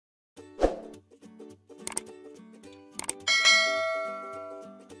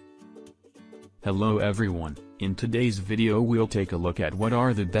Hello everyone, in today's video we'll take a look at what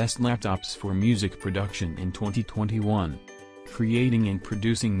are the best laptops for music production in 2021. Creating and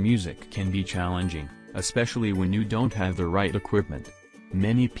producing music can be challenging, especially when you don't have the right equipment.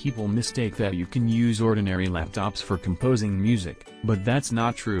 Many people mistake that you can use ordinary laptops for composing music, but that's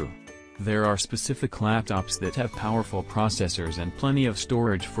not true. There are specific laptops that have powerful processors and plenty of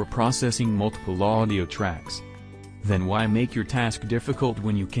storage for processing multiple audio tracks. Then why make your task difficult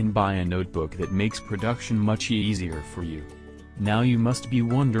when you can buy a notebook that makes production much easier for you? Now you must be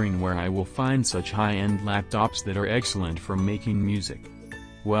wondering where I will find such high-end laptops that are excellent for making music.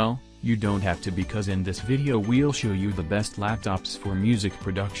 Well, you don't have to, because in this video we'll show you the best laptops for music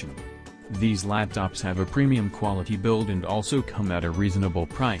production. These laptops have a premium quality build and also come at a reasonable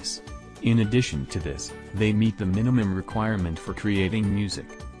price. In addition to this, they meet the minimum requirement for creating music.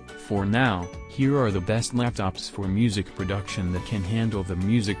 For now, here are the best laptops for music production that can handle the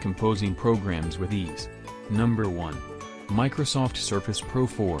music composing programs with ease. Number 1. Microsoft Surface Pro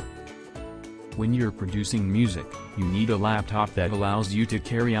 4. When you're producing music, you need a laptop that allows you to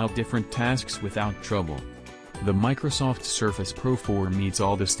carry out different tasks without trouble. The Microsoft Surface Pro 4 meets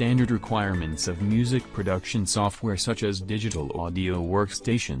all the standard requirements of music production software such as digital audio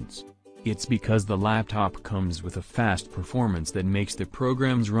workstations. It's because the laptop comes with a fast performance that makes the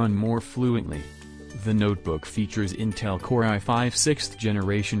programs run more fluently. The notebook features Intel Core i5 6th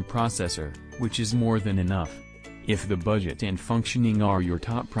generation processor, which is more than enough. If the budget and functioning are your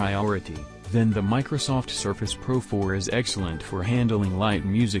top priority, then the Microsoft Surface Pro 4 is excellent for handling light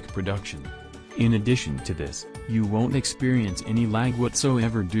music production. In addition to this, you won't experience any lag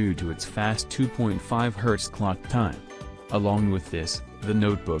whatsoever due to its fast 2.5 Hz clock time. Along with this, the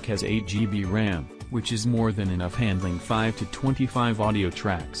notebook has 8 GB RAM, which is more than enough handling 5 to 25 audio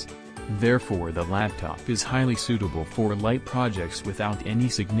tracks. Therefore the laptop is highly suitable for light projects without any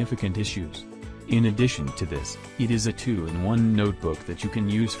significant issues. In addition to this, it is a 2-in-1 notebook that you can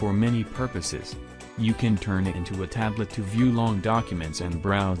use for many purposes. You can turn it into a tablet to view long documents and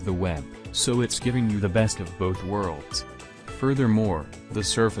browse the web, so it's giving you the best of both worlds. Furthermore, the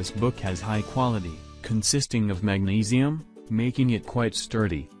Surface Book has high quality, consisting of magnesium, making it quite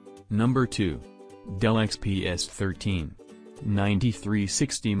sturdy. Number 2. Dell XPS 13.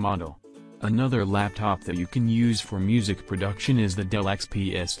 9360 model. Another laptop that you can use for music production is the Dell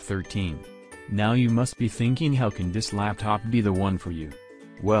XPS 13. Now you must be thinking, how can this laptop be the one for you?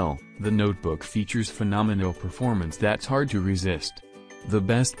 Well, the notebook features phenomenal performance that's hard to resist. The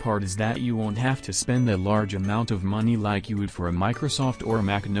best part is that you won't have to spend a large amount of money like you would for a Microsoft or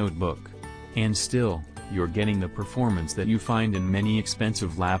Mac notebook. And still, you're getting the performance that you find in many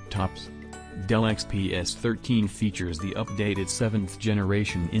expensive laptops. Dell XPS 13 features the updated 7th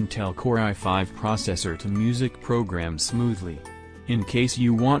generation Intel Core i5 processor to music programs smoothly. In case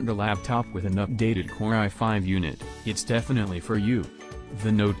you want the laptop with an updated Core i5 unit, it's definitely for you.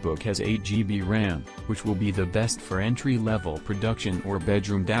 The notebook has 8 GB RAM, which will be the best for entry-level production or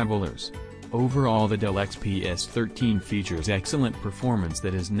bedroom dabblers. Overall, the Dell XPS 13 features excellent performance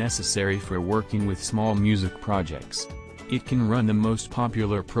that is necessary for working with small music projects. It can run the most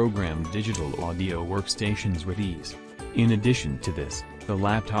popular programmed digital audio workstations with ease. In addition to this, the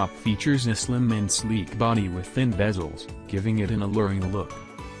laptop features a slim and sleek body with thin bezels, giving it an alluring look.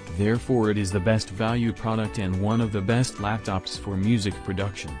 Therefore it is the best value product and one of the best laptops for music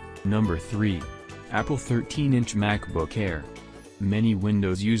production. Number 3. Apple 13-inch MacBook Air. Many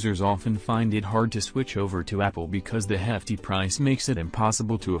Windows users often find it hard to switch over to Apple because the hefty price makes it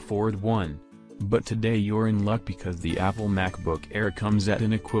impossible to afford one. But today you're in luck, because the Apple MacBook Air comes at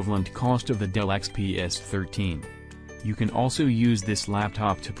an equivalent cost of the Dell XPS 13. You can also use this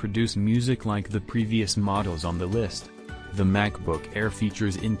laptop to produce music like the previous models on the list. The MacBook Air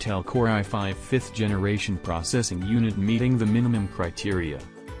features Intel Core i5 5th generation processing unit meeting the minimum criteria.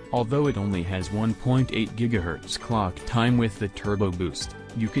 Although it only has 1.8 GHz clock time with the Turbo Boost,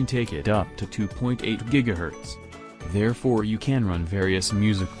 you can take it up to 2.8 GHz. Therefore you can run various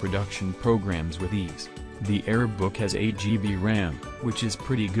music production programs with ease. The AirBook has 8 GB RAM, which is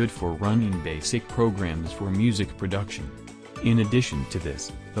pretty good for running basic programs for music production. In addition to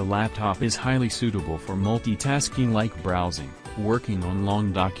this, the laptop is highly suitable for multitasking like browsing, working on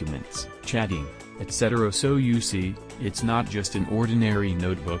long documents, chatting, etc. So you see, it's not just an ordinary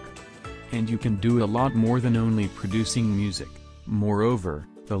notebook. And you can do a lot more than only producing music. Moreover,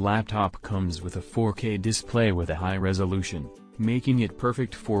 the laptop comes with a 4K display with a high resolution, making it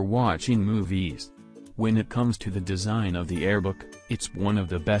perfect for watching movies. When it comes to the design of the AirBook, it's one of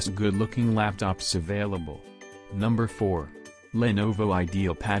the best good-looking laptops available. Number 4. Lenovo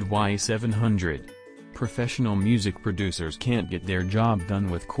IdeaPad Y700. professional music producers can't get their job done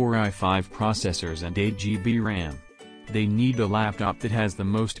with Core i5 processors and 8 GB RAM. They need a laptop that has the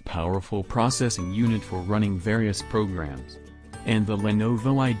most powerful processing unit for running various programs. And the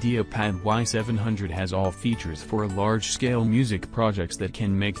Lenovo IdeaPad Y700 has all features for large-scale music projects that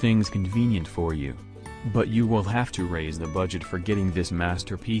can make things convenient for you. But you will have to raise the budget for getting this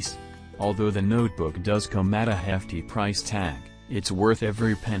masterpiece. Although the notebook does come at a hefty price tag, it's worth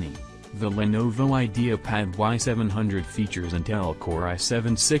every penny. The Lenovo IdeaPad Y700 features Intel Core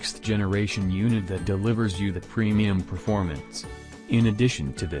i7 6th generation unit that delivers you the premium performance. In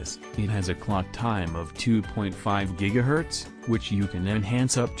addition to this, it has a clock time of 2.5 GHz, which you can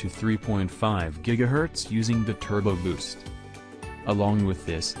enhance up to 3.5 GHz using the Turbo Boost. Along with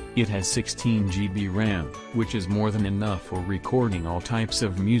this, it has 16 GB RAM, which is more than enough for recording all types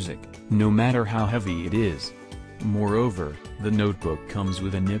of music, no matter how heavy it is. Moreover, the notebook comes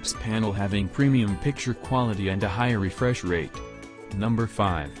with a IPS panel having premium picture quality and a high refresh rate. Number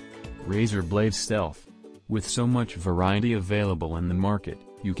 5. Razer Blade Stealth. With so much variety available in the market,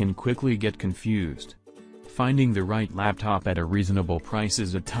 you can quickly get confused. Finding the right laptop at a reasonable price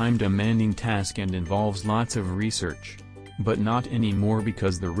is a time-demanding task and involves lots of research. But not anymore,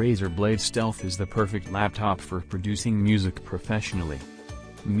 because the Razer Blade Stealth is the perfect laptop for producing music professionally.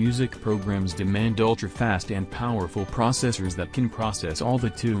 Music programs demand ultra-fast and powerful processors that can process all the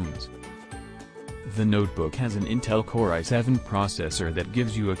tunes. The notebook has an Intel Core i7 processor that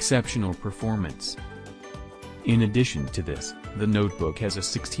gives you exceptional performance. In addition to this, the notebook has a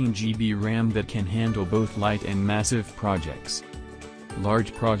 16 GB RAM that can handle both light and massive projects.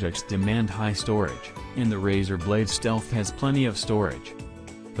 Large projects demand high storage, and the Razer Blade Stealth has plenty of storage.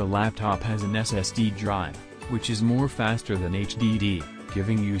 The laptop has an SSD drive, which is more faster than HDD,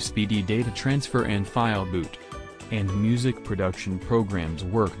 giving you speedy data transfer and file boot. And music production programs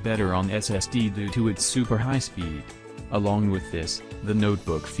work better on SSD due to its super high speed. Along with this, the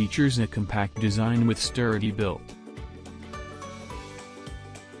notebook features a compact design with sturdy build.